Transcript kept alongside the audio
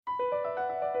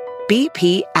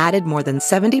BP added more than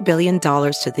 $70 billion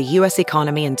to the U.S.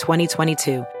 economy in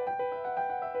 2022.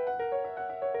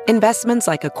 Investments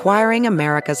like acquiring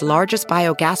America's largest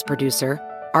biogas producer,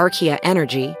 Archaea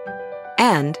Energy,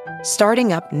 and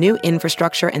starting up new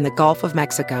infrastructure in the Gulf of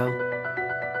Mexico.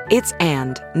 It's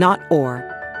and, not or.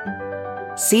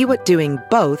 See what doing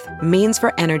both means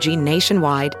for energy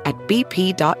nationwide at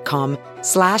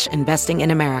bp.com/investing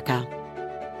in America.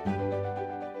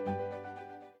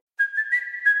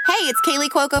 Hey, it's Kaylee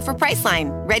Cuoco for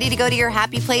Priceline. Ready to go to your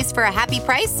happy place for a happy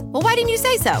price? Well, why didn't you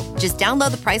say so? Just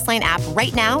download the Priceline app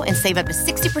right now and save up to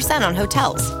 60% on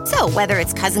hotels. So whether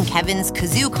it's Cousin Kevin's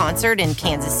Kazoo Concert in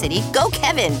Kansas City, go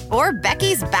Kevin, or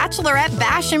Becky's Bachelorette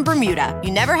Bash in Bermuda,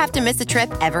 you never have to miss a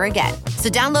trip ever again. So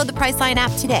download the Priceline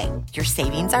app today. Your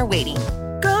savings are waiting.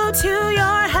 Go to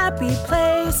your happy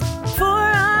place for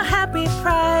a happy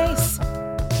price.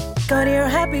 Go to your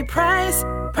happy price,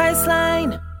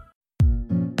 Priceline.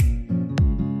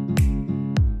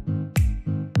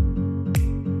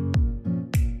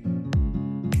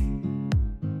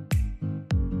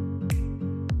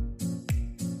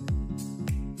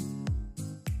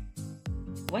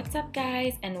 What's up,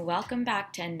 guys, and welcome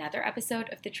back to another episode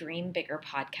of the Dream Bigger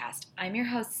podcast. I'm your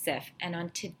host, Sif, and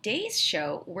on today's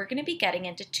show, we're going to be getting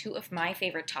into two of my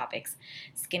favorite topics,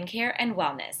 skincare and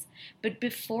wellness. But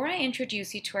before I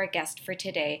introduce you to our guest for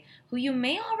today, who you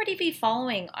may already be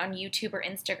following on YouTube or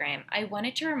Instagram, I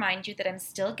wanted to remind you that I'm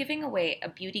still giving away a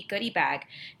beauty goodie bag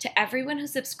to everyone who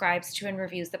subscribes to and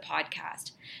reviews the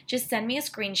podcast. Just send me a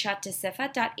screenshot to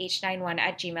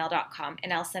sifa.h91@gmail.com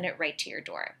and I'll send it right to your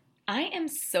door. I am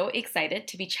so excited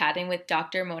to be chatting with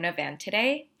Dr. Mona Van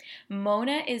today.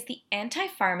 Mona is the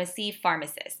anti-pharmacy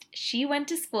pharmacist. She went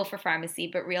to school for pharmacy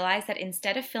but realized that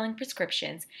instead of filling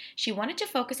prescriptions, she wanted to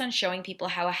focus on showing people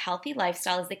how a healthy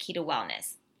lifestyle is the key to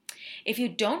wellness. If you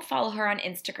don't follow her on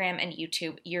Instagram and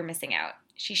YouTube, you're missing out.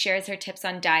 She shares her tips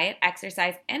on diet,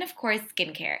 exercise, and of course,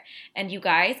 skincare. And you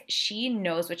guys, she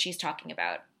knows what she's talking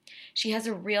about. She has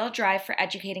a real drive for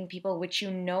educating people, which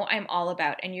you know I'm all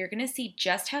about, and you're going to see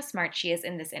just how smart she is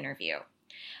in this interview.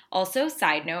 Also,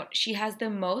 side note, she has the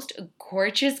most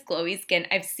gorgeous glowy skin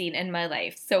I've seen in my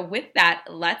life. So with that,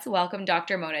 let's welcome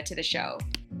Dr. Mona to the show.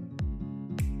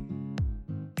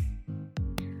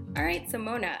 All right, so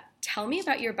Mona, tell me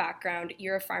about your background.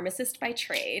 You're a pharmacist by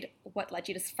trade. What led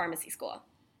you to pharmacy school?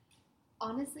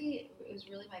 Honestly, it was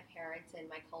really my parents and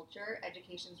my culture.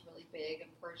 Education's really big. I'm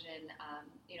Persian.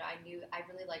 I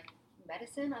really liked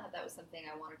medicine. I thought that was something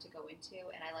I wanted to go into,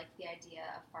 and I liked the idea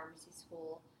of pharmacy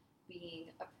school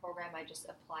being a program I just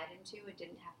applied into. It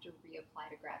didn't have to reapply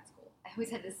to grad school. I always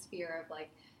had this fear of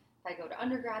if I go to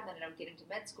undergrad, then I don't get into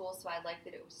med school. So I liked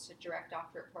that it was just a direct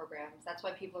doctorate program. That's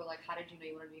why people are like, "How did you know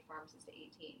you wanted to be a pharmacist at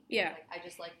 18?" Yeah. I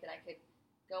just liked that I could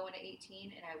go in at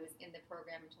 18 and I was in the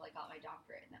program until I got my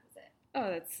doctorate, and that was it.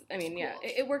 Oh, yeah,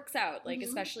 it works out,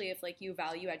 especially if, you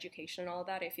value education and all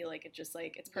that. I feel like it's just,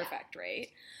 it's perfect, right?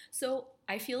 So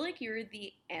I feel like you're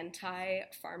the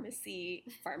anti-pharmacy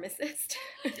pharmacist.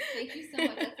 Thank you so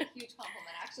much. That's a huge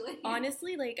compliment, actually.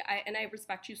 Honestly, I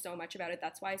respect you so much about it.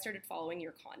 That's why I started following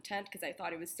your content, because I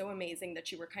thought it was so amazing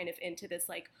that you were kind of into this,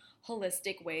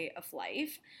 holistic way of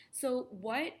life. So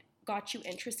what got you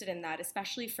interested in that,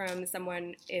 especially from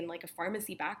someone in a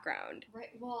pharmacy background? Right.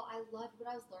 Well, I loved what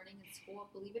I was learning in school.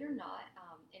 Believe it or not,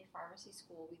 in pharmacy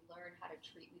school, we learn how to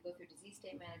treat. We go through disease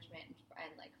state management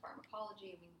and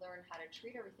pharmacology, and we learn how to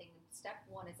treat everything. Step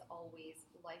one is always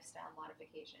lifestyle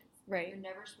modifications. Right. You're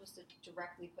never supposed to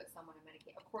directly put someone on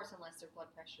medication, of course, unless their blood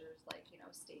pressure is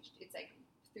staged. It's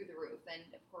through the roof. Then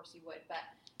of course you would. But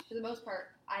for the most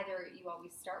part, either you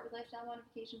always start with lifestyle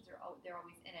modifications, or they're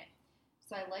always in it.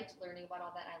 So I liked learning about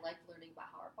all that, and I liked learning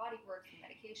about how our body works and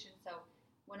medication. So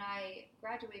when I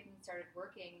graduated and started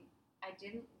working, I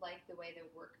didn't like the way the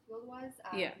work field was.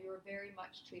 We were very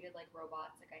much treated like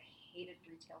robots. I hated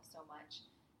retail so much.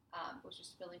 Was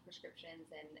just filling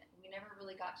prescriptions, and we never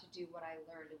really got to do what I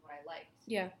learned and what I liked.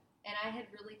 Yeah. And I had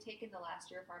really taken the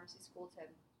last year of pharmacy school to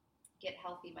get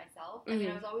healthy myself. I mean,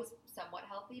 I was always somewhat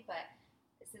healthy, but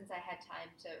since I had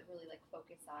time to really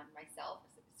focus on myself,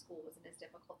 school wasn't as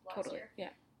difficult last year. Yeah.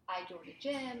 I joined a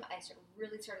gym. I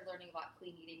really started learning about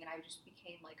clean eating, and I just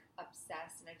became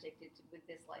obsessed and addicted with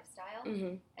this lifestyle.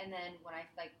 Mm-hmm. And then when I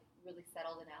really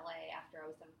settled in LA after I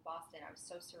was done with Boston, I was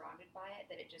so surrounded by it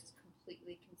that it just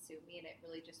completely consumed me, and it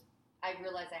really I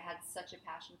realized I had such a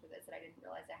passion for this that I didn't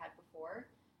realize I had before.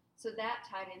 So that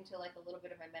tied into a little bit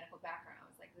of my medical background. I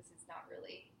was like, this is not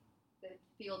really the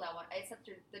field I want. It's not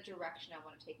the direction I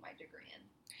want to take my degree in.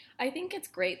 I think it's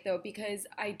great though, because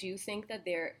I do think that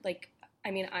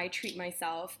I mean, I treat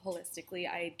myself holistically.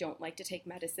 I don't like to take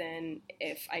medicine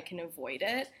if I can avoid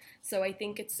it. So I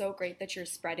think it's so great that you're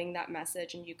spreading that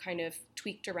message and you kind of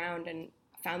tweaked around and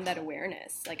found that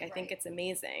awareness. Like, I think it's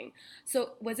amazing.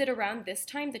 So was it around this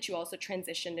time that you also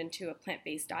transitioned into a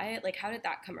plant-based diet? Like, how did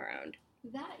that come around?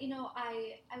 That,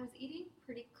 I was eating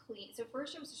pretty clean. So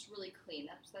first it was just really clean.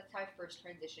 That's how I first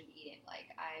transitioned eating. Like,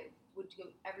 I would go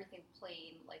everything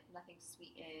plain, like nothing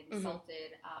sweetened,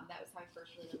 salted. That was how I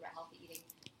first really learned about healthy eating.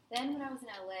 Then when I was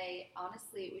in LA,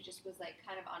 honestly, it was like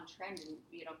kind of on trend, and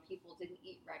people didn't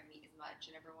eat red meat as much,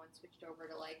 and everyone switched over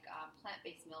to like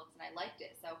plant-based milks, and I liked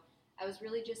it. So I was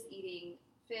really just eating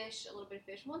fish, a little bit of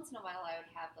fish. Once in a while, I would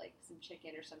have like some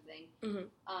chicken or something,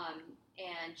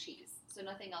 and cheese. So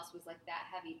nothing else was like that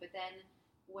heavy. But then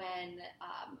when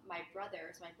my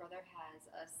brother has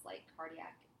a slight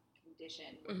cardiac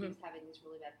condition where he was having these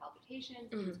really bad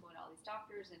palpitations, and he was going to all these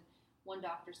doctors, and one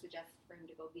doctor suggested for him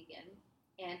to go vegan,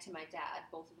 and to my dad,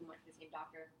 both of them went to the same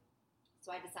doctor.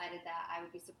 So I decided that I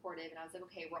would be supportive, and I was like,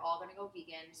 okay, we're all going to go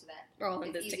vegan so that we're all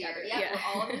in this easier. together. Yeah, we're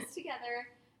all in this together.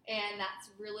 And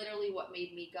that's literally what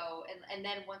made me go. And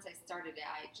then once I started it,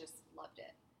 I just loved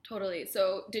it. Totally.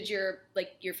 So did your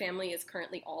family is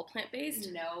currently all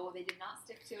plant-based? No, they did not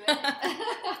stick to it.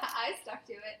 I stuck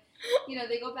to it.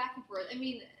 They go back and forth. I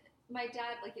mean, my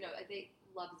dad, they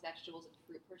loves vegetables and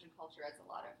fruit. Persian culture has a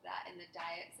lot of that in the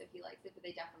diet, so he likes it, but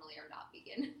they definitely are not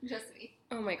vegan. Just me.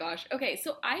 Oh my gosh. Okay,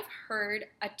 so I've heard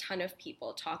a ton of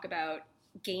people talk about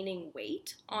gaining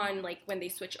weight on like when they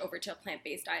switch over to a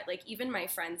plant-based diet. Like even my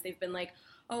friends, they've been like,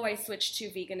 oh, I switched to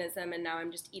veganism and now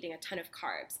I'm just eating a ton of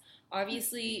carbs.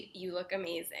 Obviously, you look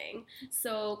amazing.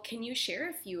 So can you share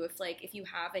a few if you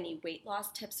have any weight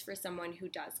loss tips for someone who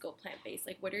does go plant-based?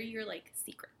 Like what are your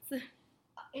secrets?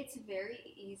 It's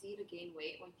very easy to gain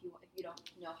weight if you don't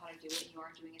know how to do it and you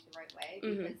aren't doing it the right way,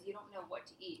 because you don't know what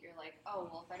to eat. You're like,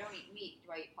 oh, well, if I don't eat meat,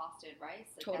 do I eat pasta and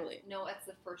rice? Totally. That's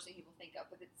the first thing people think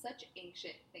of, but it's such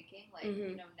ancient thinking.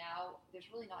 Now there's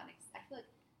really not I feel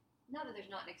like, not that there's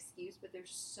not an excuse, but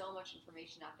there's so much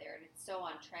information out there, and it's so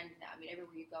on trend now. I mean,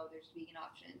 everywhere you go, there's vegan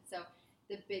options. So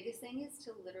the biggest thing is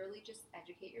to literally just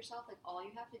educate yourself. Like, all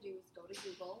you have to do is go to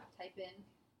Google, type in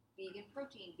vegan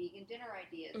protein, vegan dinner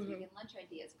ideas, vegan lunch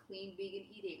ideas, clean vegan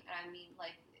eating. And I mean,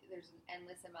 there's an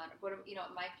endless amount of,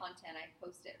 my content, I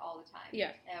post it all the time.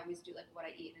 Yeah. I always do what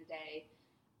I eat in a day.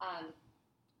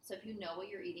 So if you know what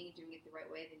you're eating and doing it the right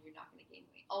way, then you're not going to gain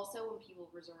weight. Also, when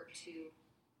people resort to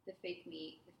the fake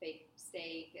meat, the fake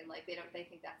steak, and they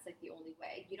think that's the only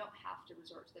way. You don't have to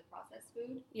resort to the processed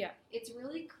food. Yeah. It's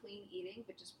really clean eating,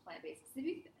 but just plant-based.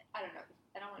 I don't know,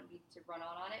 I don't want to run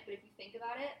on it, but if you think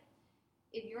about it,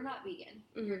 if you're not vegan,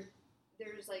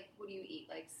 there's what do you eat?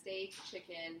 Like steak,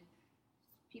 chicken.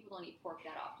 People don't eat pork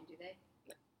that often, do they?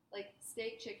 Like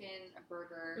steak, chicken, a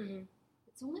burger.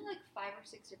 It's only 5 or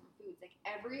 6 different foods.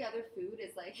 Every other food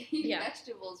is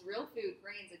vegetables, real food,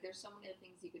 grains. There's so many other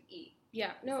things you could eat.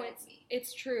 Yeah, no,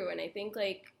 it's true. And I think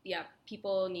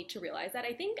people need to realize that.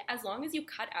 I think as long as you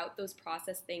cut out those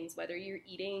processed things, whether you're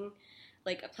eating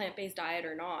a plant-based diet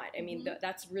or not, I mean,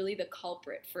 that's really the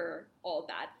culprit for all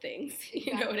bad things.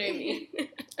 You know what I mean?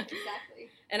 Exactly.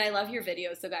 And I love your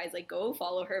videos. So guys, go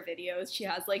follow her videos. She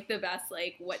has the best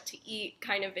what to eat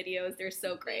kind of videos. They're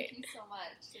so great. Thank you so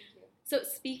much. Thank you. So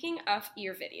speaking of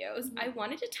your videos, I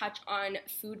wanted to touch on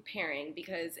food pairing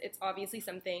because it's obviously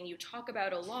something you talk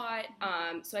about a lot.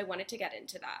 So I wanted to get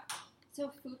into that.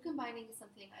 So food combining is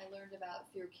something I learned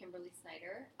about through Kimberly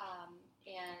Snyder.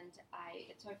 And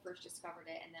it's when I first discovered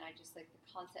it, and then I just the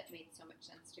concept made so much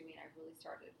sense to me, and I really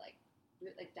started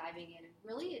diving in. And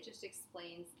really, it just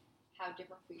explains how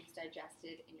different foods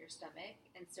digested in your stomach,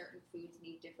 and certain foods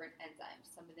need different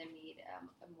enzymes. Some of them need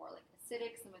a more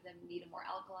acidic, some of them need a more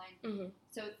alkaline.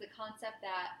 So it's the concept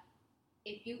that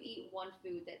if you eat one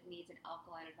food that needs an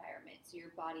alkaline environment, so your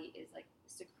body is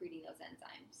secreting those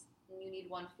enzymes, and you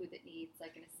need one food that needs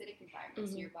an acidic environment,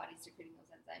 so your body's secreting those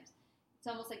enzymes. It's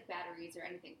almost like batteries or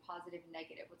anything, positive and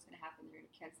negative. What's going to happen? They're going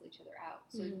to cancel each other out.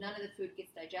 So none of the food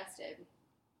gets digested,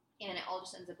 and it all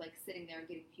just ends up sitting there and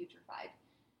getting putrefied.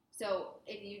 So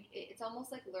it's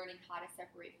almost like learning how to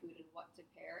separate food and what to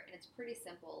pair, and it's pretty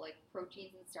simple.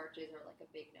 Proteins and starches are a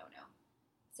big no-no.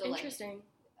 So interesting.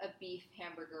 A beef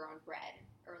hamburger on bread,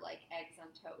 or eggs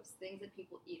on toast, things that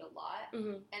people eat a lot.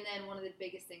 And then one of the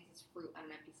biggest things is fruit on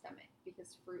an empty stomach,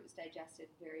 because fruit is digested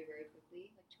very, very quickly,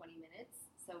 20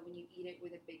 minutes. So when you eat it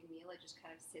with a big meal, it just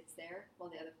kind of sits there while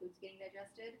the other food's getting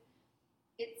digested.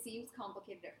 It seems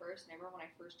complicated at first, and I remember when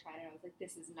I first tried it, I was like,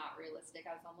 this is not realistic.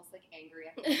 I was almost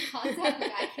angry at the concept,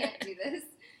 I can't do this.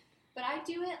 But I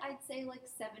do it, I'd say 70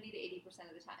 to 80%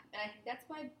 of the time. And I think that's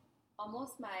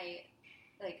almost my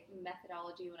like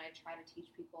methodology when I try to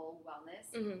teach people wellness.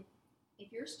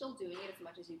 If you're still doing it as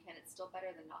much as you can, it's still better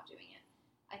than not doing it.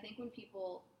 I think when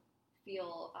people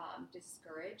feel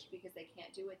discouraged because they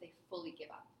can't do it, they fully give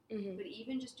up. But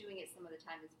even just doing it some of the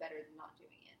time is better than not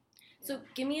doing it. So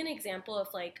give me an example of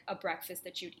like a breakfast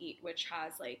that you'd eat, which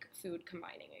has like food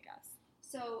combining, I guess.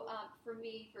 So for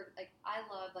me, I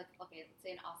love let's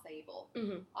say an acai bowl.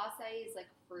 Acai is like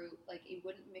fruit. Like you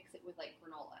wouldn't mix it with like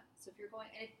granola. So if you're going,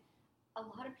 and a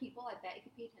lot of people, I bet you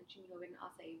could pay attention, you go get an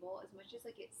acai bowl. As much as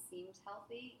like it seems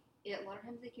healthy, a lot of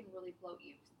times they can really bloat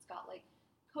you. It's got like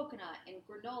coconut and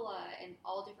granola and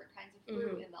all different kinds of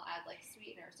fruit, and they'll add like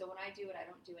sweetener. So when I do it, I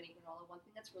don't do any granola. One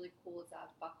thing that's really cool is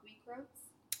buckwheat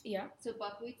groats. Yeah. So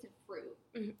buckwheat's a fruit.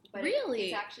 But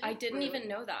really? It's actually I didn't even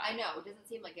know that. I know. It doesn't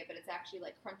seem like it, but it's actually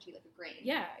like crunchy, like a grain.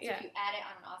 Yeah, so if you add it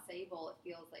on an acai bowl, it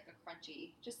feels like a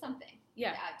crunchy, just something to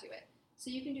add to it. So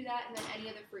you can do that, and then any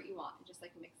other fruit you want, and just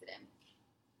like mix it in.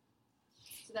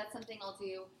 So that's something I'll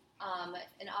do.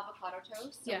 An avocado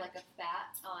toast, so like a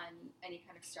fat on any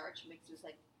kind of starch mixes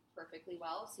like perfectly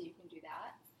well, so you can do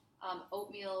that.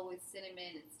 Oatmeal with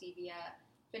cinnamon and stevia.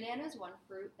 Banana is one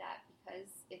fruit that, because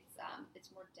it's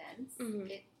more dense,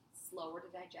 it's slower to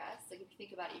digest. Like if you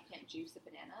think about it, you can't juice a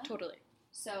banana. Totally.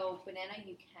 So banana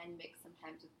you can mix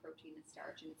sometimes with protein and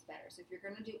starch, and it's better. So if you're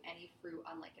going to do any fruit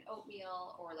on like an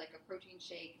oatmeal or like a protein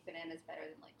shake, banana is better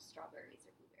than like strawberries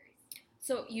or blueberries.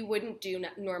 So you wouldn't do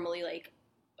normally like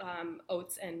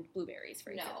oats and blueberries,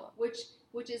 for example. No,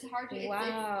 which is hard to.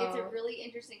 It's a really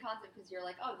interesting concept because you're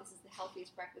like, oh, this is the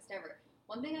healthiest breakfast ever.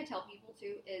 One thing I tell people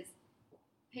too is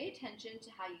pay attention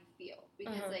to how you feel,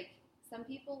 because like some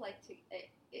people like to.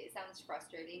 It sounds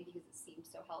frustrating because it seems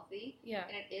so healthy. Yeah.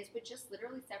 And it is, but just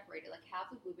literally separate it. Like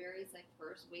have the blueberries like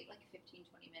first, wait like 15,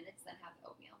 20 minutes, then have the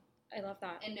oatmeal. I love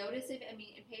that. And notice and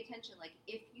pay attention. Like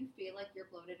if you feel like you're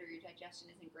bloated or your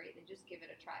digestion isn't great, then just give it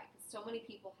a try. Because so many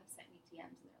people have sent me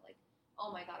DMs and they're like,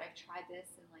 oh my God, I've tried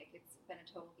this and like it's been a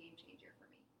total game changer for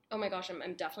me. Oh my gosh, I'm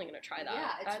definitely going to try that.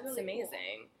 Yeah, it's That's really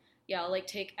amazing. Cool. Yeah, I'll like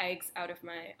take eggs out of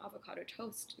my avocado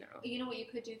toast now. You know what you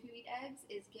could do if you eat eggs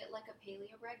is get like a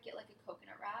paleo bread, get like a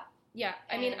coconut wrap. Yeah,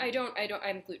 I mean,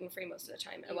 I'm gluten-free most of the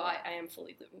time. Well, I am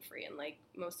fully gluten-free and like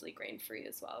mostly grain-free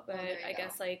as well. But I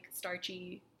guess like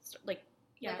starchy, like,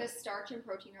 yeah. Like a starch and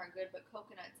protein are good, but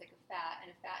coconut's like a fat,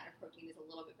 and a fat and a protein is a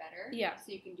little bit better. Yeah.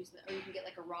 So you can do something, or you can get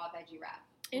like a raw veggie wrap.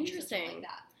 Interesting. Like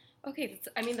that. Okay,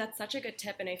 that's such a good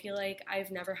tip, and I feel like I've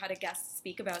never had a guest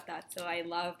speak about that, so I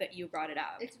love that you brought it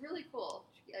up. It's really cool.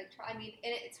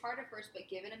 It's hard at first, but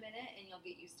give it a minute, and you'll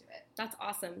get used to it. That's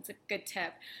awesome. It's a good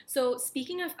tip. So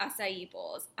speaking of acai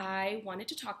bowls, I wanted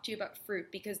to talk to you about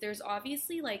fruit, because there's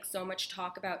obviously like so much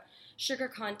talk about sugar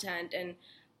content and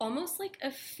almost like a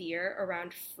fear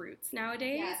around fruits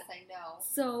nowadays. Yes, I know.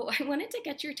 So I wanted to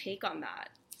get your take on that.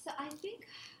 So I think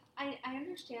I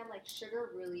understand like sugar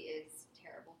really is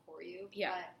terrible for you,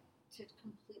 but to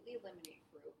completely eliminate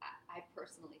fruit, I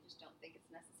personally just don't think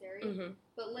it's necessary.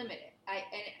 But limit it.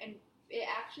 And it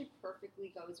actually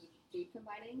perfectly goes with food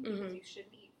combining, because you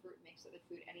shouldn't eat fruit mixed with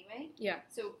food anyway. Yeah.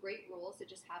 So great rule is to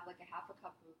just have like a half a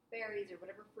cup of berries or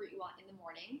whatever fruit you want in the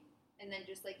morning, and then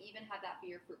just like even have that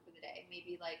be your fruit for the day.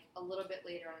 Maybe like a little bit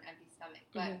later on an empty stomach.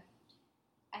 But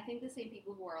I think the same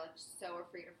people who are like so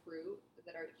afraid of fruit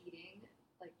that are eating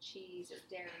like cheese or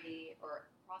dairy or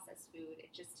processed food, it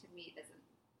just to me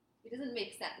doesn't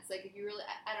make sense. Like if you really,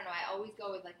 I don't know, I always go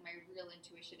with like my real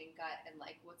intuition and gut and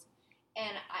like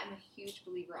and I'm a huge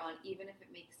believer on, even if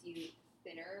it makes you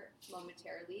thinner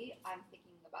momentarily, I'm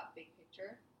thinking about big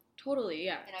picture. Totally,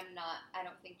 yeah. And I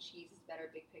don't think cheese is better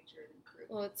big picture than fruit.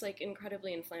 Well, it's like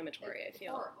incredibly inflammatory, I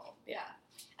feel. Horrible, yeah.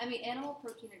 I mean, animal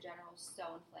protein in general is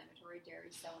so inflammatory,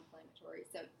 dairy is so inflammatory,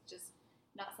 so it's just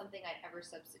not something I'd ever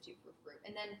substitute for fruit.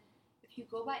 And then if you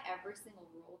go by every single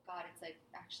rule, God, it's like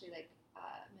actually like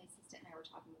my assistant and I were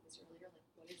talking about this earlier, like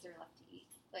what is there left to eat?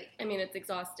 Like, I mean, it's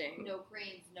exhausting. No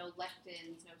grains, no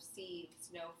lectins, no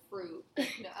seeds, no fruit.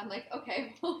 I'm like,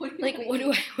 okay, well, what do I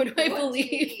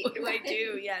believe? What do I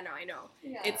do? Yeah, no, I know.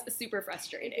 Yeah. It's super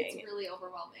frustrating. It's really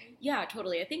overwhelming. Yeah,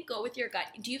 totally. I think go with your gut.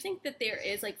 Do you think that there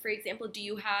is, like, for example, do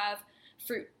you have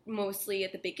fruit mostly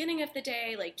at the beginning of the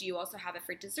day? Like, do you also have it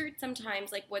for dessert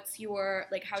sometimes? Like, what's your,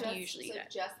 like, how do you usually eat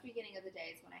it? Just beginning of the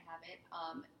day is when I have it.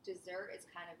 Dessert is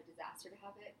kind of a disaster to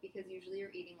have it, because usually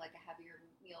you're eating, like, a heavier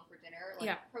meal for dinner,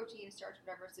 like protein, starch,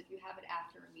 whatever. So if you have it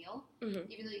after a meal,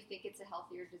 even though you think it's a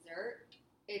healthier dessert,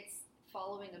 it's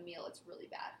following a meal, it's really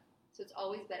bad. So it's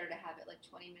always better to have it, like,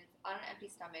 20 minutes on an empty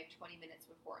stomach, 20 minutes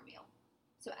before a meal.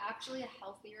 So actually a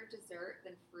healthier dessert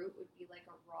than fruit would be, like,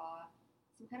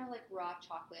 some kind of like raw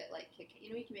chocolate, like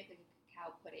you can make like a cacao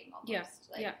pudding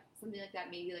almost, something like that,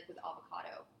 maybe like with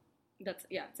avocado.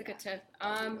 It's a good tip.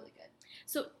 That's really good.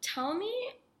 So tell me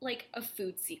like a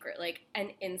food secret, like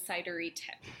an insidery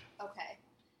tip. Okay.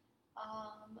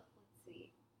 Let's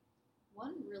see.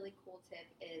 One really cool tip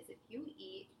is if you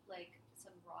eat like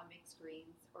some raw mixed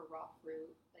greens or raw fruit,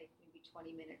 like maybe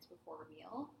 20 minutes before a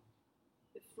meal,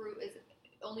 the fruit is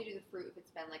only do the fruit if it's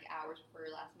been like hours before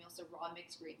your last meal. So raw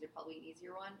mixed greens are probably an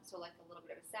easier one. So like a little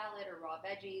bit of a salad or raw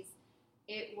veggies,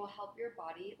 it will help your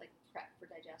body like prep for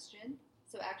digestion.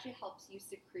 So it actually helps you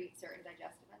secrete certain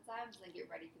digestive enzymes and then get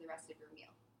ready for the rest of your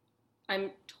meal.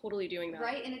 I'm totally doing that.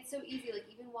 Right, and it's so easy. Like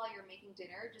even while you're making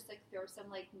dinner, just like throw some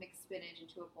like mixed spinach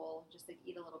into a bowl. Just like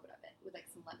eat a little bit of it with like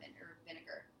some lemon or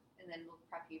vinegar, and then we'll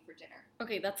prep you for dinner.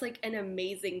 Okay, that's like an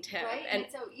amazing tip. Right, and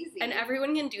it's so easy. And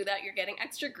everyone can do that. You're getting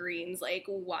extra greens. Like,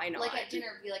 why not? Like at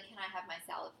dinner, be like, can I have my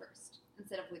salad first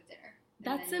instead of with dinner? And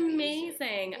that's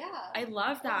amazing. Yeah, I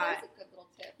love that. That's a good little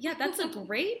tip. Yeah, that's a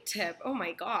great tip. Oh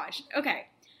my gosh. Okay.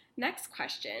 Next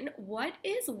question. What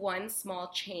is one small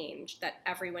change that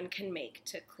everyone can make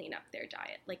to clean up their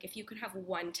diet? Like if you could have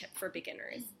one tip for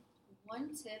beginners.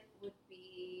 One tip would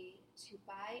be to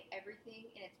buy everything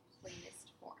in its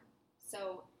plainest form.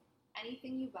 So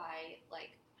anything you buy,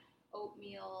 like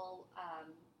oatmeal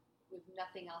with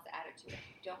nothing else added to it.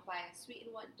 Don't buy a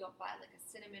sweetened one. Don't buy like a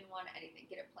cinnamon one, anything.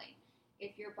 Get it plain.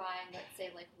 If you're buying, let's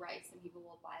say, like rice, and people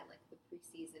will buy like the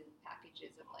pre-seasoned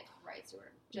packages of like rice or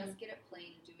whatever, just get it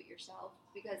plain and do it yourself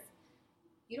because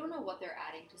you don't know what they're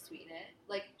adding to sweeten it.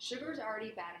 Like sugar is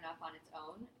already bad enough on its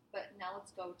own, but now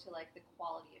let's go to like the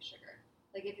quality of sugar.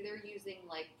 Like if they're using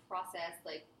like processed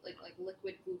like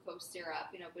liquid glucose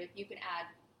syrup, you know, but if you can add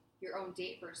your own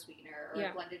date for a sweetener or a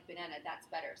blended banana, that's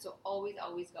better. So always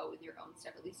go with your own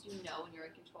stuff. At least you know and you're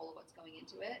in control of what's going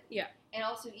into it. Yeah. And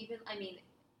also even, I mean,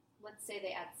 let's say they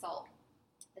add salt,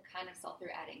 the kind of salt they're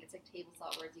adding, it's like table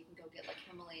salt, whereas you can go get like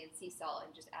Himalayan sea salt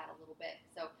and just add a little bit.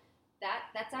 So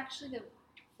that's actually the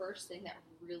first thing that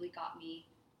really got me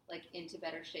like into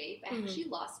better shape. I actually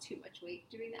lost too much weight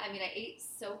doing that. I mean, I ate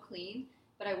so clean,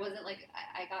 but I wasn't like,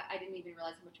 I didn't even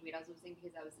realize how much weight I was losing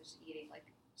because I was just eating like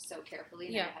so carefully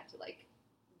and I had to like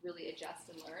really adjust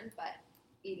and learn, but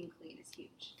eating clean is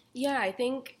huge. Yeah, I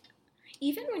think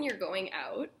even when you're going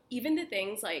out, even the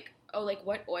things like, oh, like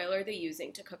what oil are they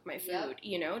using to cook my food?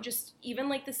 You know, just even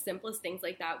like the simplest things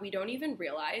like that, we don't even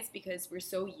realize because we're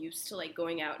so used to like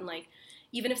going out and like,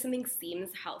 even if something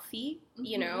seems healthy,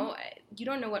 you know, you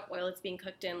don't know what oil it's being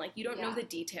cooked in. Like you don't know the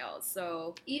details.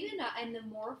 So even and the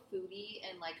more foodie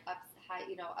and like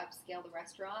upscale the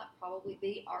restaurant, probably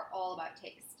they are all about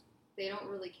taste. They don't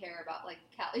really care about like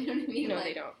you know what I mean? No, like,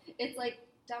 they don't. It's like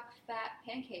duck fat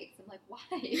pancakes. I'm like, why?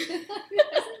 It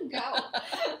doesn't go.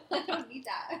 I don't need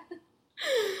that.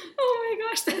 Oh my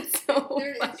gosh, that's so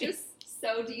funny. It's just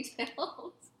so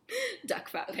detailed. Duck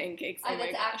fat pancakes. Oh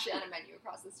that's actually on a menu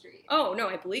across the street. Oh, no,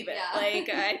 I believe it. Yeah. Like,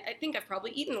 I think I've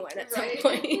probably eaten one at some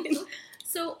point.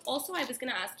 So, also, I was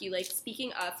going to ask you, like,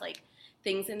 speaking of, like,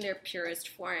 things in their purest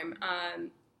form,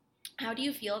 how do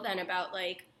you feel then about,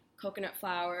 like, coconut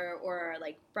flour or,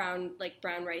 like, brown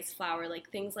rice flour, like,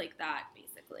 things like that,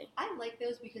 basically? I like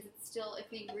those because it's still, if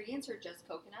the ingredients are just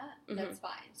coconut, that's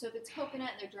fine. So, if it's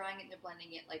coconut and they're drying it and they're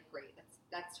blending it, like, great.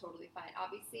 That's totally fine.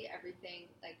 Obviously, everything,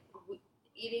 like,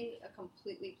 eating a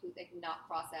completely, like, not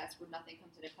processed where nothing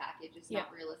comes in a package is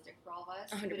not realistic for all of us.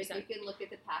 100%. But if you can look at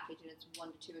the package and it's 1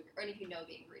 to 2, or if you know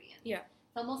the ingredients. Yeah.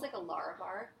 It's almost like a Lara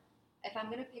bar. If I'm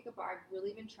going to pick a bar, I've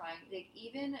really been trying, like,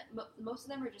 even, most of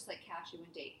them are just, like, cashew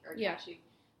and date, or cashew.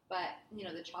 But, you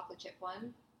know, the chocolate chip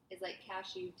one is, like,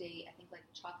 cashew, date, I think, like,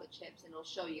 chocolate chips, and it'll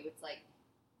show you it's, like,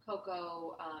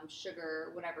 cocoa,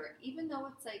 sugar, whatever. Even though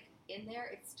it's, like, in there,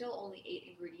 it's still only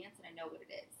 8 ingredients, and I know what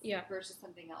it is. Yeah. Versus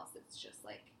something else that's just,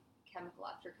 like, chemical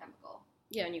after chemical.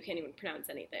 Yeah, and you can't even pronounce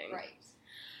anything. Right.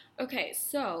 Okay,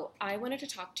 so I wanted to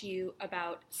talk to you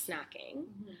about snacking.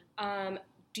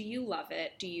 Do you love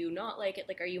it? Do you not like it?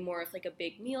 Like, are you more of, like, a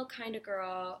big meal kind of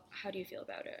girl? How do you feel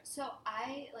about it? So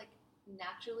I, like,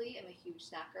 naturally am a huge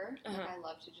snacker. Like, I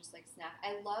love to just, like, snack.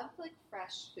 I love, like,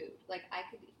 fresh food. Like, I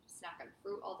could snack on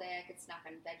fruit all day. I could snack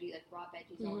on veggies, like, raw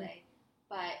veggies all day.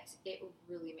 But it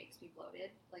really makes me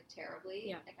bloated, like, terribly.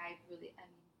 Yeah. Like, I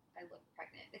look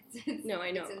pregnant. No,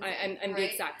 I know. I'm the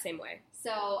exact same way.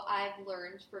 So I've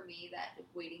learned for me that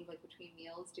waiting, like, between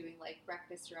meals, doing, like,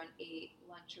 breakfast around 8,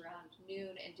 lunch around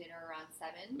noon, and dinner around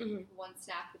 7, one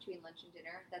snack between lunch and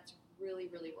dinner, that's really,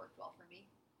 really worked well for me.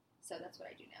 So that's what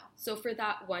I do now. So for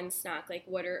that one snack, like,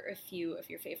 what are a few of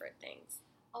your favorite things?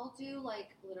 I'll do,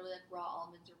 like, literally, like, raw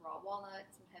almonds or raw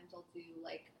walnuts. Sometimes I'll do,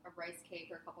 like, a rice cake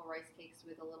or a couple rice cakes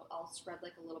with I'll spread,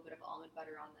 like, a little bit of almond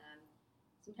butter on them.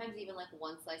 Sometimes even, like,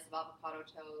 one slice of avocado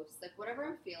toast. Like, whatever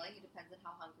I'm feeling, it depends on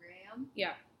how hungry I am.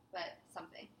 Yeah. but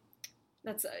something.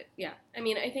 That's yeah. I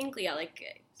mean, I think like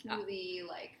Smoothie,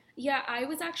 like. Yeah, I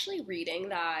was actually reading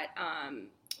that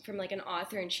from like an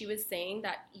author, and she was saying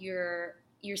that your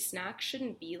snack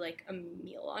shouldn't be like a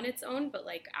meal on its own, but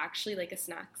like actually like a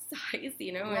snack size,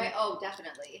 you know? Right. Oh,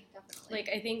 definitely. Like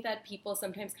I think that people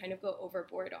sometimes kind of go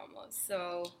overboard almost.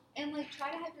 So. And like try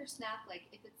to have your snack like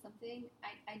if it's something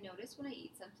I notice when I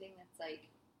eat something that's like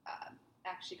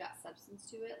actually got substance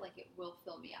to it, like it will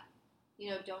fill me up. You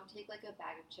know, don't take like a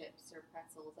bag of chips or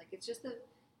pretzels. Like it's just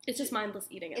mindless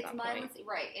eating at that point. It's mindless,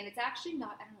 right? And it's actually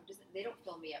not. I don't know. They don't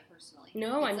fill me up personally.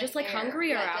 No, I'm just like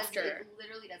hungrier after. It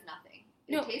literally does nothing.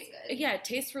 No, it tastes good. Yeah, it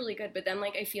tastes really good, but then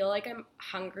like I feel like I'm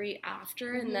hungry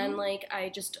after, and then like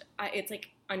it's like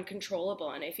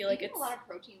uncontrollable, and I feel like it's a lot of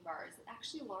protein bars.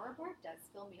 Actually, Lara Bar does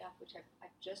fill me up, which I've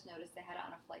just noticed. They had it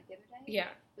on a flight the other day. Yeah,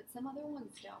 but some other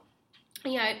ones don't.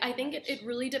 Yeah, I think it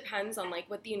really depends on like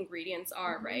what the ingredients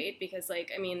are, right? Because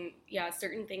like I mean, yeah,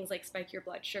 certain things like spike your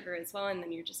blood sugar as well, and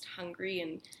then you're just hungry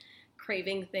and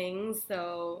craving things.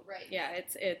 So yeah,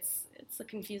 it's a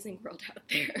confusing world out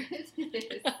there.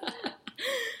 It is.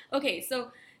 Okay,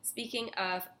 so speaking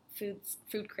of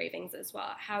food cravings as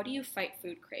well, how do you fight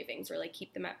food cravings or like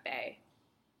keep them at bay?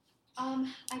 I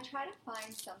try to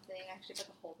find something. I actually got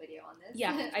a whole video on this.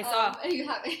 Yeah, I saw. You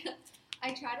have it.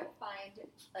 I try to find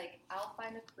I'll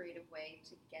find a creative way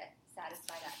to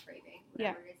satisfy that craving.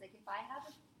 Whatever it is. Like if I have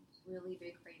a really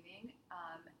big craving,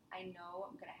 I know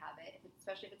I'm gonna have it.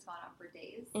 Especially if it's gone on for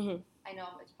days. I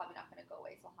know it's probably not gonna go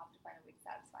away, so I'll have to find a way to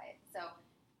satisfy it. So.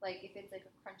 Like, if it's, like,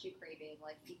 a crunchy craving,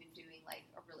 like, even doing, like,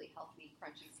 a really healthy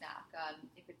crunchy snack.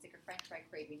 If it's, like, a french fry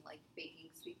craving, like,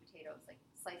 baking sweet potatoes, like,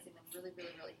 slicing them really,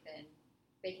 really, really thin,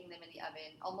 baking them in the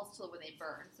oven, almost till when they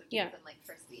burn, so it keeps them, like,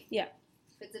 crispy. Yeah.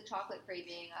 If it's a chocolate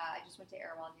craving, I just went to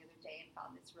Erewhon the other day and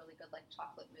found this really good, like,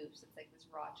 chocolate mousse. It's, like, this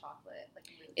raw chocolate, like,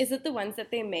 mousse. Is it the ones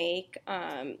that they make,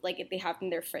 like, if they have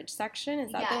in their fridge section? Is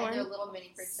that the one? Yeah, in their little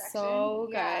mini fridge section. So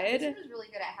good. Yeah, this one was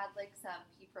really good. It had, like, some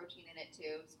pea protein in it,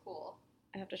 too. It was cool.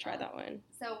 I have to try that one.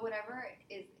 So whatever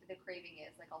is the craving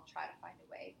is, like I'll try to find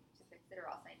a way to fix it, or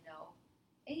else I know.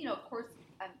 And you know, of course,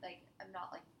 I'm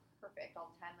not like perfect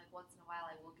all the time. Like once in a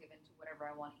while, I will give in to whatever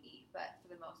I want to eat, but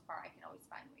for the most part, I can always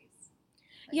find ways.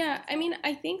 Yeah, I mean,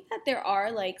 I think that there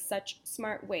are like such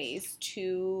smart ways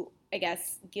to, I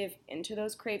guess, give into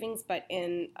those cravings, but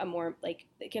in a more like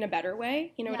in a better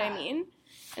way. You know what I mean?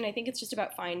 And I think it's just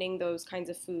about finding those kinds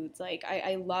of foods. Like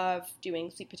I love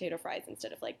doing sweet potato fries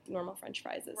instead of like normal French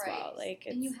fries as well. Like,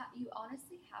 and you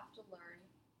honestly have to learn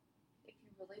if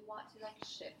you really want to like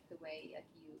shift the way like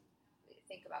you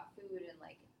think about food, and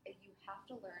like you have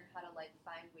to learn how to like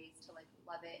find ways to like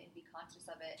love it and be conscious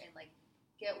of it and like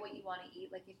get what you want to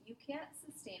eat. Like if you can't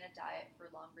sustain a diet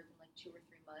for longer than like 2 or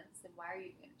 3 months, then why are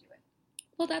you going to do it?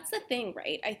 Well, that's the thing,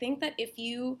 right? I think that if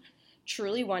you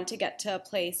truly want to get to a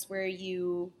place where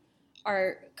you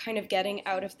are kind of getting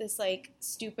out of this like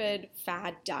stupid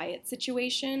fad diet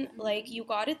situation, like you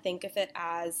got to think of it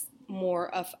as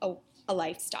more of a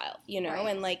lifestyle, you know,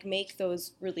 and like make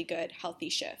those really good healthy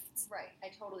shifts. Right. I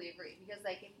totally agree, because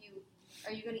like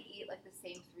are you going to eat like the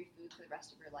same 3 foods for the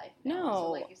rest of your life? No.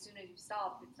 So like as soon as you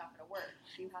stop, it's not going to work.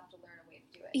 So you have to learn a way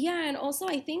to do it. Yeah, and also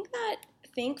I think that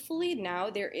thankfully now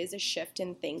there is a shift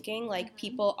in thinking. Like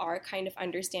people are kind of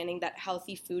understanding that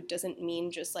healthy food doesn't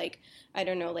mean just like, I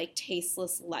don't know, like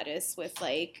tasteless lettuce with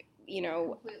like, you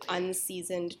know,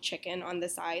 unseasoned chicken on the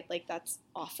side. Like that's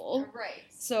awful. Right.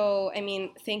 So, I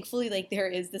mean, thankfully like there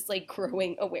is this like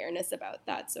growing awareness about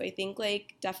that. So I think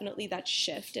like definitely that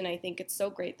shift, and I think it's so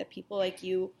great that people like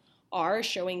you are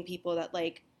showing people that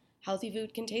like healthy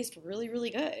food can taste really, really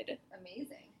good.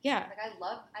 Amazing. Yeah. Like I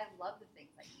love the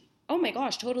things I eat. Oh my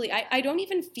gosh, totally. I don't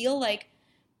even feel like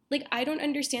I don't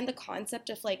understand the concept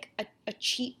of like a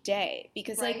cheat day,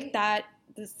 because like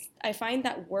I find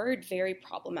that word very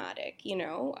problematic, you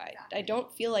know? Exactly. I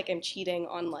don't feel like I'm cheating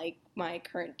on like my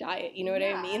current diet, you know what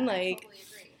I mean? Like I totally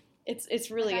agree.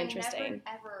 It's really interesting. I never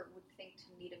ever would think to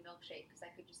need a milkshake, because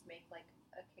I could just make like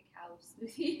a cacao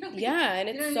smoothie. Like, yeah, and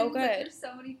it's so good. Like, there's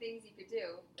so many things you could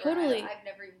do. Totally. I've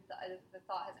never even the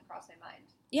thought hasn't crossed my mind.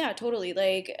 Yeah, totally.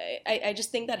 Like I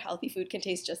just think that healthy food can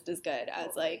taste just as good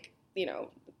as like, you know,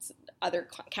 other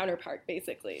counterpart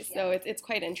basically. So it's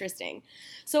quite interesting.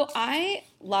 So I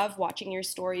love watching your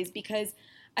stories because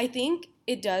I think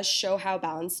it does show how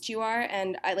balanced you are.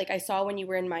 And I saw when you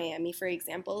were in Miami, for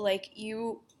example, like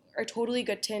you are totally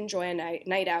good to enjoy a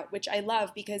night out, which I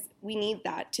love because we need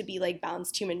that to be like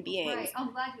balanced human beings. Right.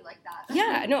 I'm glad you like that.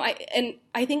 Yeah, no,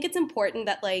 I think it's important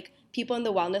that like people in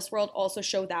the wellness world also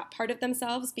show that part of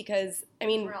themselves, because I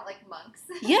mean, we're not like monks.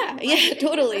 Yeah,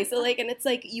 totally. So like, and it's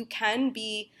like you can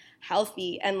be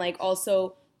healthy and like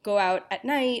also go out at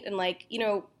night and like, you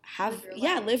know,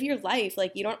 live your life.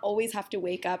 Like you don't always have to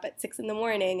wake up at 6 a.m.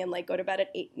 and like go to bed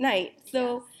at 8 at night.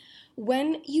 So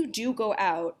when you do go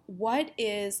out, what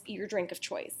is your drink of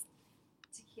choice?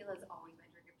 Tequila is always my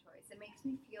drink of choice. It makes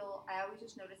me feel, I always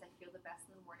just notice I feel the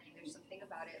best in the morning. There's something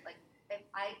about it. Like if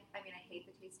I hate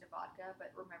the taste of vodka,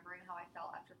 but remembering how I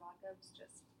felt after vodka was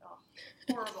just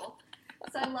horrible.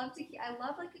 So I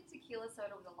love like a tequila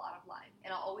soda with a lot of lime.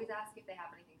 And I'll always ask if they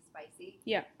have anything spicy.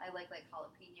 Yeah. I like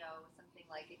jalapeno, something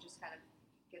like it just kind of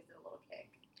gives it a little kick.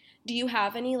 Do you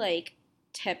have any like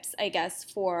tips, I guess,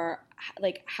 for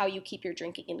like how you keep your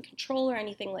drinking in control or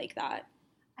anything like that?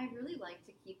 I really like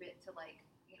to keep it to like,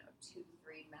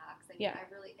 2-3 max. I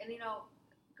mean,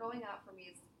 going out for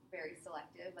me is very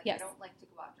selective. Like I don't like to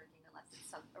go out drinking unless it's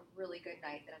a really good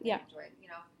night that I'm going to enjoy.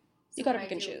 So you got to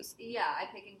pick and choose. Yeah, I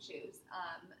pick and choose.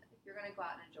 If you're going to go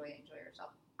out and enjoy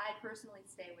yourself. I personally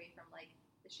stay away from like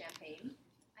the champagne.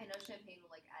 I know champagne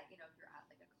will like, if you're at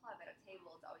like a club at a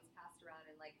table, it's always passed around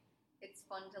and like, it's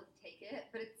fun to take it,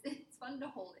 but it's fun to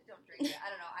hold it. Don't drink it. I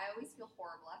don't know. I always feel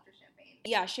horrible after champagne.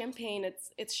 Yeah, champagne,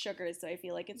 it's sugar, so I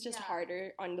feel like it's just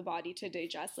harder on the body to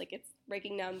digest. Like it's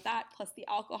breaking down that plus the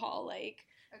alcohol. Like,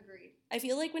 agreed. I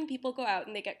feel like when people go out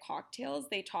and they get cocktails,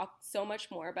 they talk so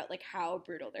much more about like how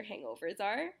brutal their hangovers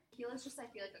are. Tequila's just, I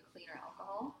feel like a cleaner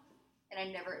alcohol. And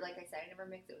I never, like I said, I never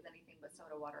mix it with anything but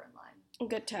soda, water, and lime.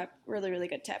 Good tip. Really, really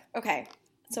good tip. Okay,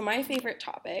 so my favorite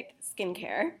topic,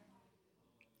 skincare.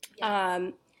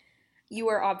 Yes. You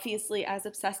are obviously as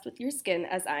obsessed with your skin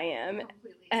as I am,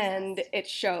 completely and obsessed. It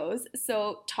shows.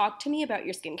 So talk to me about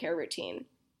your skincare routine.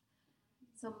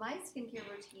 So my skincare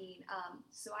routine,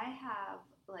 so I have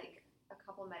like a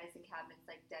couple medicine cabinets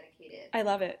like dedicated. I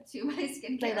love it. To my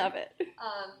skincare. I love it.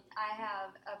 I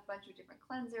have a bunch of different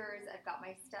cleansers. I've got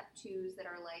my step 2s that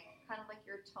are like kind of like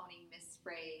your toning mist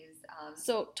sprays.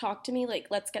 So talk to me, like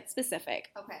let's get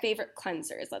specific. Okay. Favorite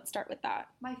cleansers. Let's start with that.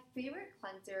 My favorite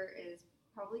cleanser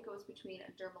probably goes between a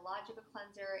Dermalogica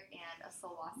cleanser and a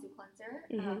Solwasu cleanser.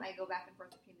 Mm-hmm. I go back and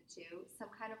forth between the two.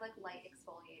 Some kind of like light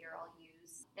exfoliator I'll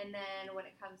use. And then when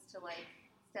it comes to like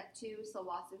step 2,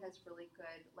 Solwasu has really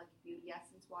good like beauty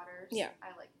essence waters. Yeah.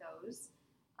 I like those.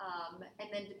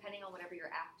 And then depending on whatever your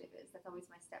active is, that's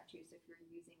always my step 2. So if you're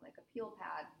using like a peel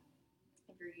pad,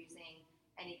 if you're using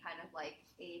any kind of like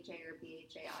AHA or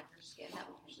BHA on your skin, that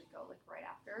would usually go like right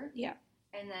after. Yeah.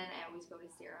 And then I always go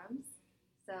to serums.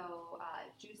 So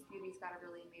Juice Beauty's got a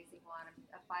really amazing one.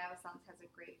 Biossance has a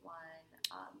great one.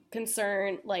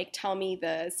 Like tell me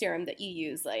the serum that you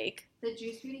use. Like the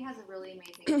Juice Beauty has a really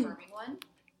amazing firming one.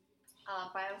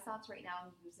 Biossance right now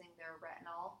I'm using their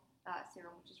retinol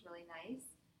serum, which is really nice.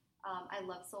 I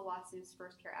love Solwasu's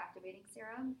First Care Activating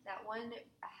Serum. That one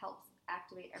helps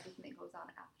activate everything that goes on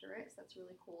after it, so that's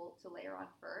really cool to layer on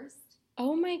first.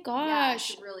 Oh my gosh. Yeah,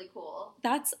 it's really cool.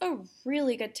 That's a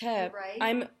really good tip.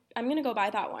 Right? I'm going to go buy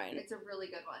that one. It's a really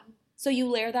good one. So you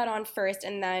layer that on first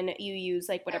and then you use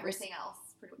like whatever. Everything else.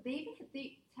 They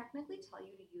technically tell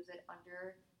you to use it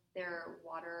under their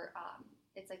water,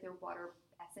 it's like their water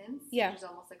essence, which is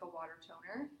almost like a water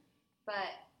toner.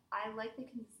 But I like the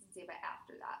consistency of it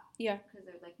after that. Yeah. Because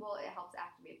they're like, well, it helps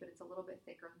activate, but it's a little bit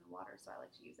thicker than the water, so I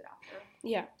like to use it after.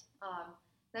 Yeah.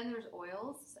 Then there's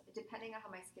oils. Depending on how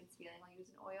my skin's feeling, I'll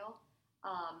use an oil.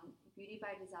 Beauty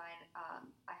by Design,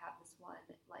 I have this one,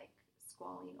 like,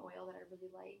 squalene oil that I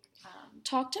really like.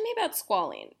 Talk to me about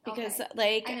squalene, because,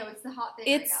 like... I know, it's the hot thing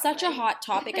right now, it's such a hot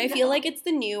topic. I feel like it's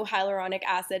the new hyaluronic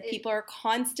acid. People are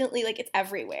constantly, like, it's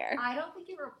everywhere. I don't think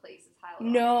it replaces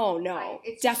hyaluronic. No.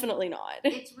 It's definitely not.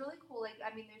 It's really cool. Like,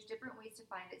 I mean, there's different ways to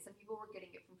find it. Some people were getting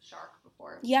it from Shark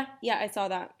before. Yeah, I saw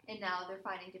that. And now they're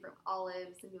finding different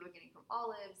olives. Some people are getting from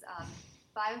olives.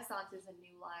 Biossance is a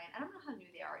new line. I don't know how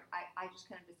new they are. I just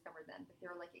kind of discovered them, but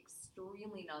they're like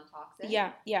extremely non-toxic.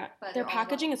 Yeah. But their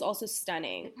packaging is also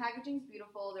stunning. The packaging's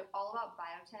beautiful. They're all about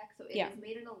biotech, so it is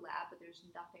made in a lab, but there's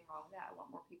nothing wrong with that. I want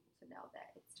more people to know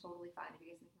that it's totally fine if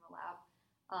you get something from a lab.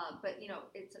 But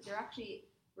they're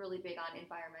actually really big on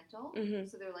environmental.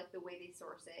 Mm-hmm. So they're like the way they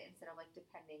source it instead of like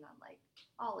depending on like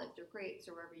olives or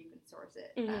grapes or wherever you can source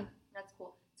it. Mm-hmm. That's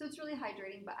cool. So it's really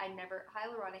hydrating, but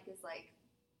hyaluronic is like,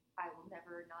 I will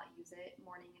never not use it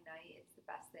morning and night. It's the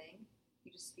best thing.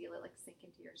 You just feel it like sink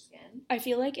into your skin. I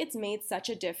feel like it's made such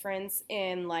a difference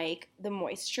in like the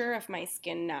moisture of my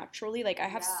skin naturally. Like I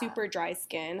have super dry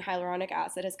skin. Hyaluronic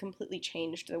acid has completely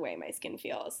changed the way my skin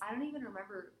feels. I don't even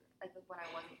remember like when I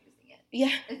wasn't using it.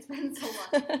 Yeah. It's been so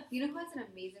long. You know who has an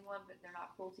amazing one, but they're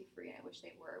not cruelty free, and I wish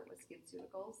they were, was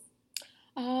SkinCeuticals.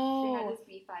 Oh. They had this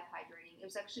B5 hydrating. It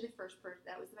was actually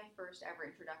that was my first ever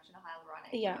introduction to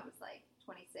hyaluronic. Yeah. When I was like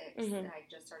 26, and I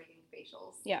just started getting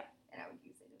facials. Yeah. And I would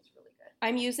use it. It was really good.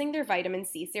 I'm using their vitamin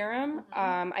C serum.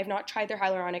 I've not tried their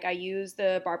hyaluronic. I use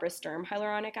the Barbara Sturm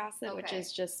hyaluronic acid, which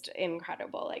is just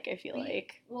incredible. Like, I feel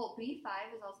like. Well, B5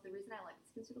 is also the reason I like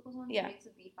the SkinCeuticals one. Yeah. It makes a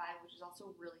B5, which is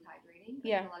also really hydrating. I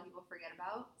Yeah. think a lot of people forget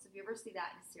about. So if you ever see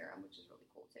that in a serum, which is really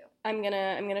cool too. I'm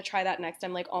gonna try that next.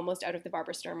 I'm like almost out of the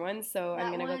Barbara Sturm one, so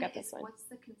I'm gonna go get this one. What's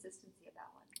the consistency of that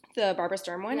one? The Barbara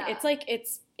Sturm one. Yeah. It's like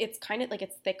it's kind of like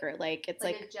it's thicker. Like it's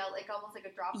like a gel, like almost like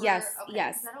a dropper. Yes, okay,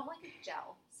 yes. 'Cause I don't like a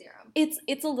gel serum.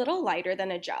 It's a little lighter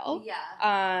than a gel.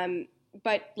 Yeah.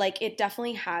 But like it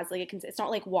definitely has like it's not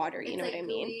like water. You know like what I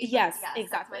mean? gooey, Yes, yes,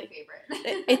 exactly. That's my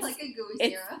favorite. It's like a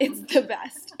gooey serum. It's the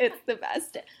best. It's the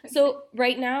best. So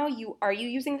right now, are you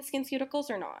using the SkinCeuticals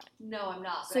or not? No, I'm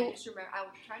not. But I just remember I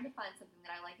was trying to find something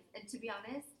that I like. And to be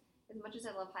honest, as much as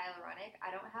I love hyaluronic,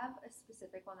 I don't have a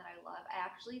specific one that I love. I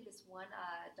actually, this one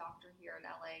doctor here in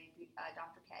LA,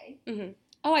 Dr. K. Mm-hmm.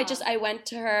 Oh, I went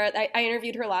to her. I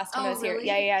interviewed her last time I was really?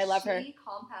 here. Yeah, I love her. She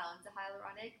compounds a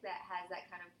hyaluronic that has that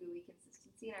kind of gooey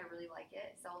consistency, and I really like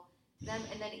it. So them,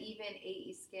 and then even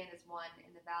AE Skin is one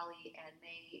in the Valley, and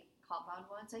they compound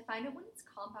one. So I find it when it's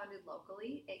compounded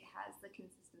locally, it has the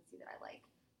consistency that I like.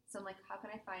 So I'm like, how can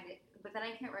I find it? But then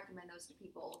I can't recommend those to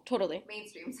people. Totally.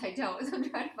 Mainstream, so I don't. So I'm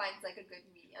trying to find like a good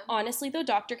medium. Honestly, though,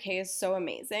 Dr. K is so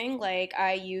amazing. Like,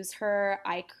 I use her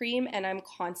eye cream, and I'm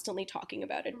constantly talking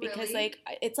about it because, Really? like,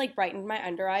 it's like brightened my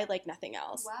under eye like nothing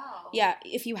else. Wow. Yeah,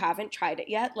 if you haven't tried it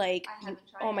yet, like, I haven't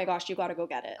tried oh my it. gosh, you gotta go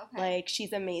get it. Okay. Like,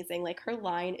 she's amazing. Like, her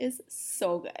line is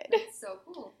so good. That's so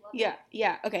cool. Love it.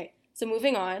 Yeah. Okay. So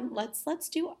moving on, let's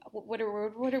do what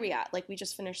are we at? Like we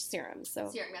just finished serums,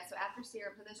 so Serum, yeah. So after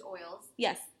serum, so there's oils.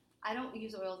 yes. I don't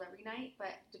use oils every night,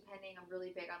 but depending, I'm really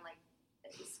big on like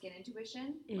skin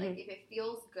intuition. Mhm. Like if it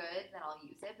feels good, then I'll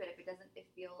use it. But if it doesn't, if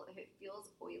it feels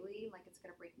oily, like it's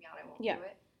gonna break me out, I won't Yeah. do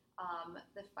it.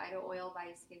 The Phyto Oil by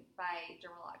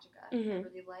Dermalogica, I Mhm.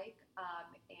 really like.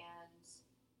 And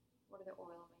what other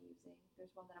oil am I using?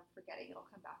 There's one that I'm forgetting. It'll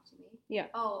come back to me. Yeah.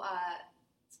 Oh,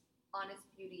 Honest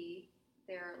Beauty.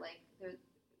 They're like. What's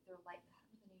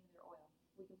the name of their oil?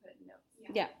 We can put it in notes.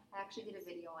 Yeah. I actually did a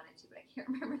video on it too, but I can't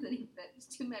remember the name of it. There's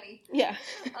too many. Yeah.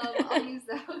 I'll use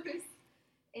those.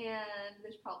 And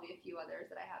there's probably a few others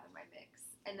that I have in my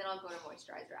mix. And then I'll go to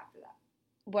moisturizer after that.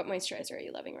 What moisturizer are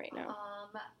you loving right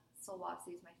now?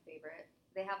 Solwasi is my favorite.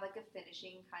 They have like a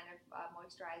finishing kind of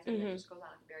moisturizer Mhm. that just goes on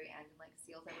at the very end and like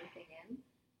seals everything in.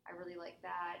 I really like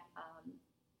that.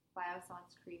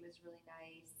 Biossance cream is really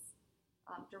nice.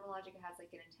 Dermalogica has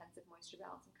like an intensive moisture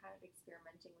balance. I'm kind of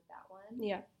experimenting with that one.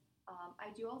 Yeah. I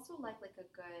do also like a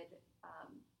good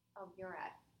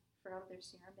Murat. Forgot their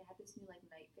serum. They had this new like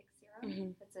night fix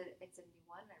serum. Mhm. It's a new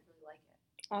one. And I really like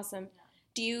it. Awesome. Yeah.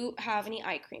 Do you have any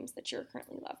eye creams that you're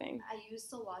currently loving? I use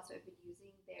Solwasu. I've been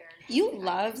using their. You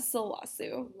love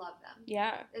Solwasu. Love them.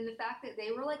 Yeah. And the fact that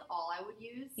they were like all I would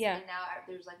use. Yeah. And now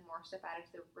there's like more stuff added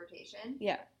to the rotation.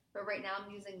 Yeah. But right now I'm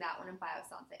using that one and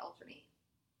Biossance. They alternate.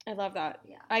 I love that.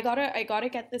 Yeah. I gotta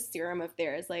get this serum of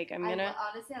theirs. Like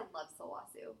Honestly, I love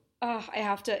Solwasu. Oh, I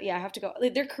have to go.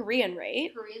 Like, they're Korean, right?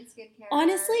 Korean skincare.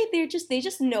 Honestly, they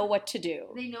just know what to do.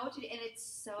 They know what to do, and it's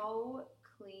so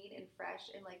clean and fresh.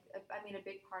 And like, I mean, a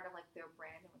big part of like their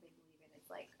brand and what they believe in is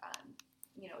like,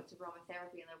 it's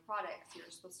aromatherapy in their products. You're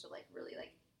supposed to like really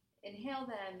like inhale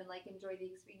them and like enjoy the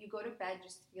experience. You go to bed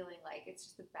just feeling like it's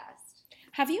just the best.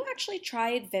 Have you actually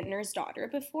tried Vintner's Daughter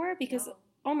before? Because No.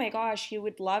 oh my gosh, you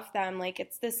would love them. Like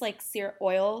it's this like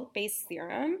oil-based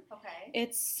serum. Okay.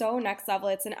 It's so next level.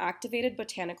 It's an activated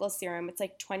botanical serum. It's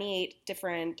like 28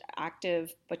 different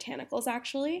active botanicals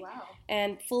actually. Wow.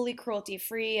 And fully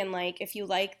cruelty-free. And like if you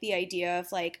like the idea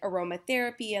of like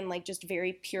aromatherapy and like just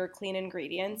very pure clean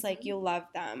ingredients, like you'll love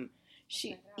them.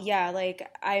 check it out. Yeah, like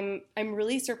I'm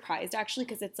really surprised actually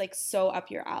because it's like so up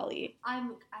your alley.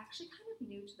 I'm actually kind of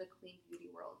new to the clean beauty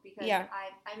world because Yeah.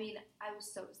 I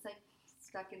was so like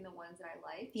stuck in the ones that I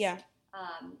liked. Yeah.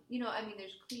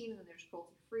 There's clean and then there's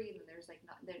cruelty free and then there's like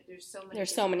there's so many.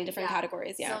 There's so many different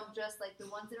categories. Yeah. So just like the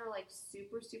ones that are like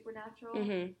super super natural.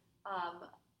 Mhm.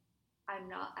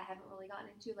 I haven't really gotten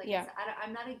into like. Yeah.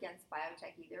 I'm not against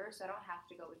biotech either, so I don't have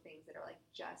to go with things that are like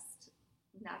just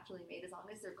naturally made as long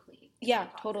as they're clean. Yeah, Not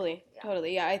toxic. totally. Yeah.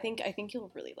 Totally. Yeah, I think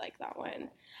you'll really like that one.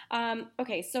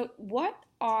 Okay, so what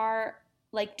are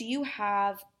like do you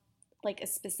have like a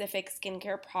specific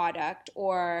skincare product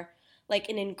or like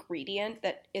an ingredient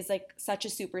that is like such a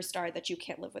superstar that you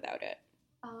can't live without it?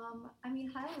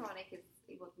 Hyaluronic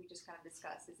what we just kind of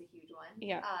discussed is a huge one.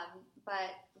 Yeah.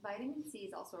 But vitamin C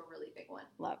is also a really big one.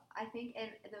 Love. I think,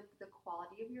 and the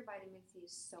quality of your vitamin C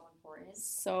is so important.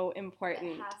 So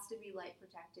important. It has to be light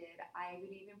protected. I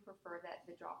would even prefer that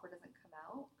the dropper doesn't come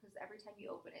out because every time you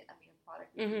open it, I mean, a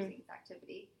product is losing its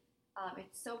activity.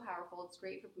 It's so powerful. It's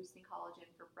great for boosting collagen,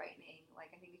 for brightening. Like,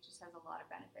 I think it just has a lot of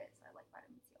benefits. I like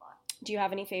vitamin C a lot. Do you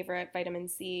have any favorite vitamin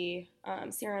C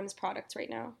serums products right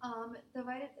now? I'm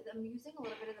using a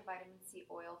little bit of the vitamin C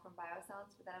oil from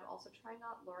Biossance, but then I'm also trying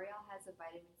out, L'Oreal has a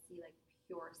vitamin C, like,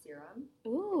 pure serum.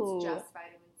 Ooh. It's just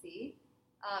vitamin C.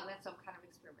 And so I'm kind of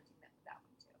experimenting with that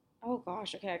one too. Oh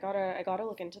gosh, okay, I gotta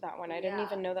look into that one. I didn't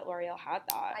even know that L'Oreal had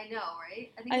that. I know,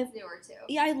 right? I think it's newer too.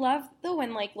 Yeah, I love though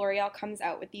when like L'Oreal comes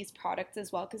out with these products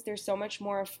as well because they're so much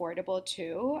more affordable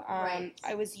too. Right.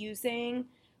 I was using,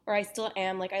 or I still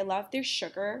am, like I love their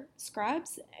sugar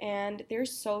scrubs and they're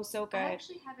so good. I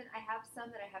actually haven't. I have some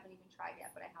that I haven't even tried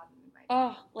yet, but I have them in my.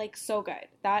 Oh, like so good.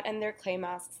 That and their clay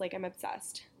masks, like I'm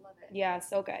obsessed. Love it. Yeah,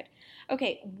 so good.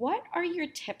 Okay, what are your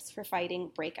tips for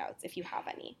fighting breakouts if you have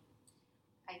any?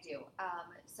 I do.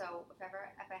 So if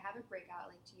I have a breakout, I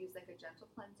like to use like a gentle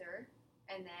cleanser,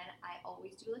 and then I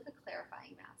always do like a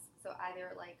clarifying mask. So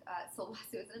either like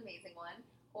Silvasu is an amazing one,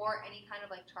 or any kind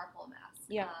of like charcoal mask.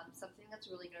 Yeah. Something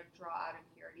that's really going to draw out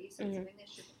impurities. So it's something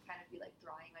that should kind of be like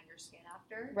drying on your skin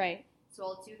after. Right. So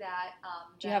I'll do that.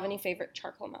 Do you have any favorite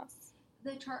charcoal masks?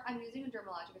 I'm using a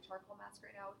Dermalogica charcoal mask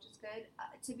right now, which is good.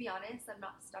 To be honest, I'm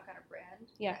not stuck on a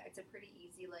brand. Yeah. It's a pretty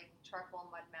easy like charcoal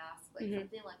mud mask, like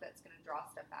something like that's going to draw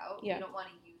stuff out. Yeah. You don't want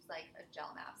to use like a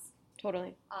gel mask.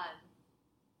 Totally.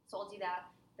 So I'll do that.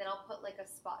 Then I'll put like a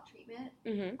spot treatment.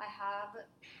 I have,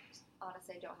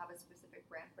 honestly, I don't have a specific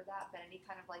brand for that, but any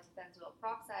kind of like benzoyl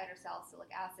peroxide or salicylic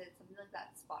acid, something like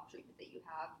that spot treatment that you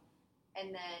have.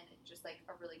 And then just like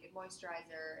a really good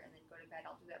moisturizer, and then go to bed.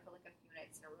 I'll do that for like a few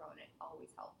nights in a row, and it always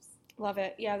helps. Love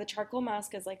it. Yeah, the charcoal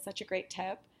mask is like such a great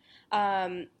tip.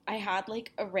 I had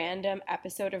like a random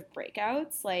episode of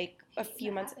Breakouts like a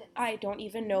few months. I don't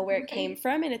even know where it came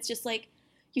from, and it's just like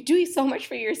you do so much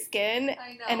for your skin,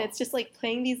 I know. and it's just like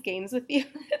playing these games with you.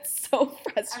 It's so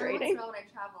frustrating. Every once in a while when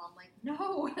I travel, I'm like,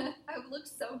 no, I looked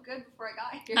so good before I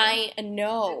got here. I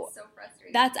know. It's so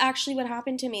frustrating. That's actually what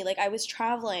happened to me. Like I was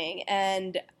traveling,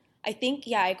 and I think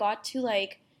I got to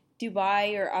like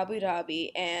Dubai or Abu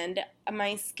Dhabi, and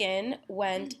my skin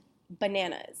went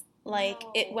bananas. Like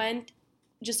it went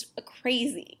just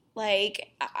crazy.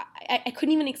 Like I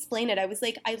couldn't even explain it. I was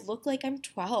like, I look like I'm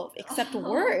 12, except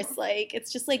worse. Like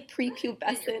it's just like prepubescent.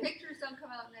 And your pictures don't come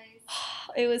out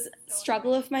nice. It was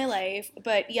struggle of my life,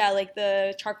 but yeah, like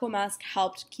the charcoal mask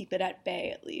helped keep it at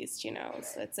bay at least, you know.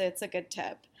 So it's a good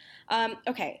tip.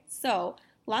 Okay, so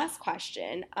last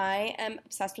question. I am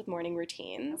obsessed with morning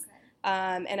routines,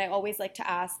 and I always like to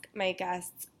ask my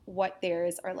guests what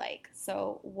theirs are like.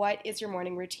 So, what is your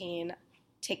morning routine?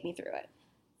 Take me through it.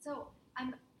 So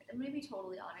I'm gonna be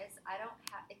totally honest. I don't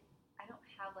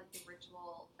have like the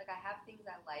ritual. Like I have things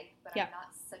I like, but I'm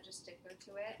not such a stickler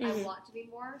to it. I want to be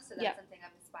more, so that's something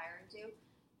I'm aspiring to.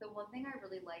 The one thing I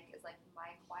really like is like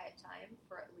my quiet time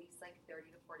for at least like 30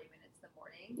 to 40 minutes in the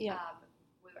morning. Yeah.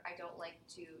 Where I don't like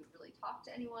to really talk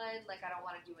to anyone. Like I don't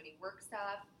want to do any work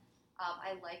stuff.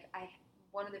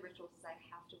 One of the rituals is I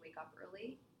have to wake up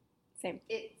early. Same.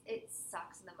 It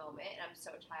sucks in the moment, and I'm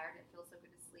so tired. It feels so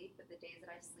good to sleep, but the days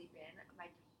that I sleep in, my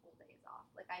whole day is off.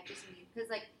 Like I just need, because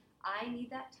like I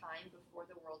need that time before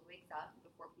the world wakes up,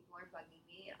 before people are bugging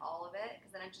me and all of it,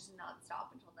 because then I'm just nonstop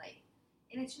until night.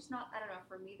 And it's just not, I don't know,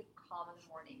 for me the calm in the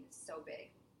morning is so big.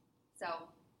 So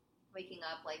waking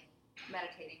up, like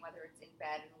meditating, whether it's in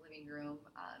bed, in the living room,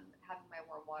 having my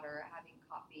warm water, having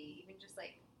coffee, even just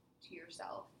like to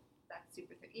yourself, that's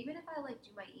super good. Even if I like do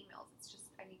my emails, it's just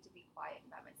I need to be quiet and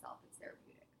by myself. It's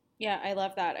therapeutic. Yeah, I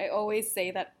love that. I always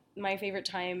say that my favorite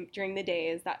time during the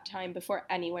day is that time before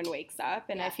anyone wakes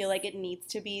up, and I feel like it needs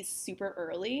to be super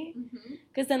early,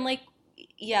 because then like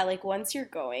once you're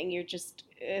going, you're just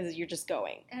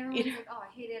going. And everyone's like, oh,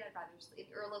 I hate it, I'd rather sleep.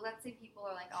 Or let's say people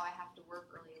are like, oh, I have to work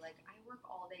early. Like I work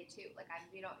all day too. Like I'm,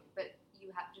 but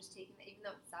you have just taken that, even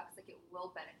though it sucks, like it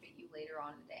will benefit you later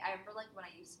on in the day. I remember like when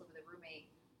I used to live with a roommate,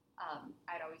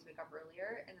 I'd always wake up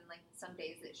earlier, and then like some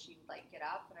days that she would like get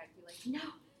up, and I'd be like, no.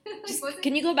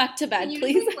 Can you go back to bed,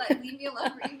 please? Leave me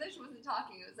alone. Her English wasn't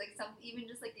talking. It was like even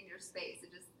just like in your space. It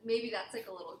just, maybe that's like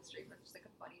a little extreme. That's just like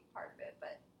a funny part of it,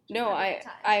 but. No,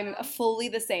 I'm fully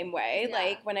the same way. Yeah.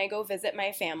 Like when I go visit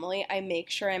my family, I make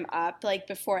sure I'm up like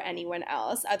before anyone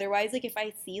else. Otherwise, like if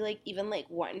I see like even like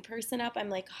one person up, I'm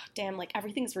like, oh, damn, like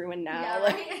everything's ruined now. Yeah,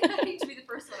 like, right. I need to be the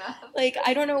first one up. Like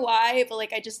I don't know why, but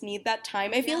like I just need that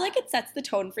time. I feel like it sets the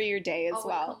tone for your day as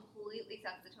well. It completely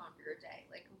sets the tone for your day.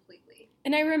 Like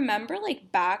And I remember,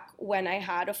 like, back when I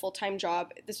had a full-time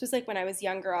job, this was, like, when I was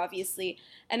younger, obviously,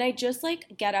 and I just,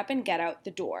 like, get up and get out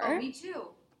the door. Oh, me too.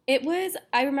 It was,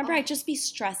 I remember I'd just be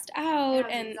stressed out.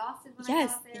 And I was exhausted when yes,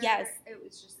 I got there. Yes. It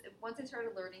was just, once I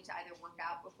started learning to either work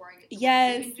out before I get to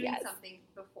Yes, work, even doing yes. something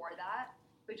before that,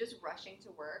 but just rushing to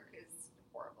work is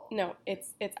horrible. No,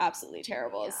 it's absolutely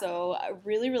terrible. Yeah. So a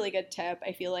really, really good tip.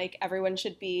 I feel like everyone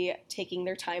should be taking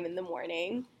their time in the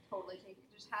morning. Totally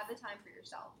just have the time for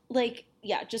yourself. Like,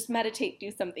 yeah, just meditate, do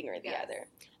something or the Yes. other.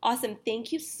 Awesome.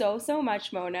 Thank you so, so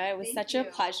much, Mona. It was Thank such you. a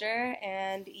pleasure.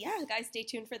 And yeah, guys, stay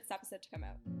tuned for this episode to come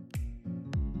out.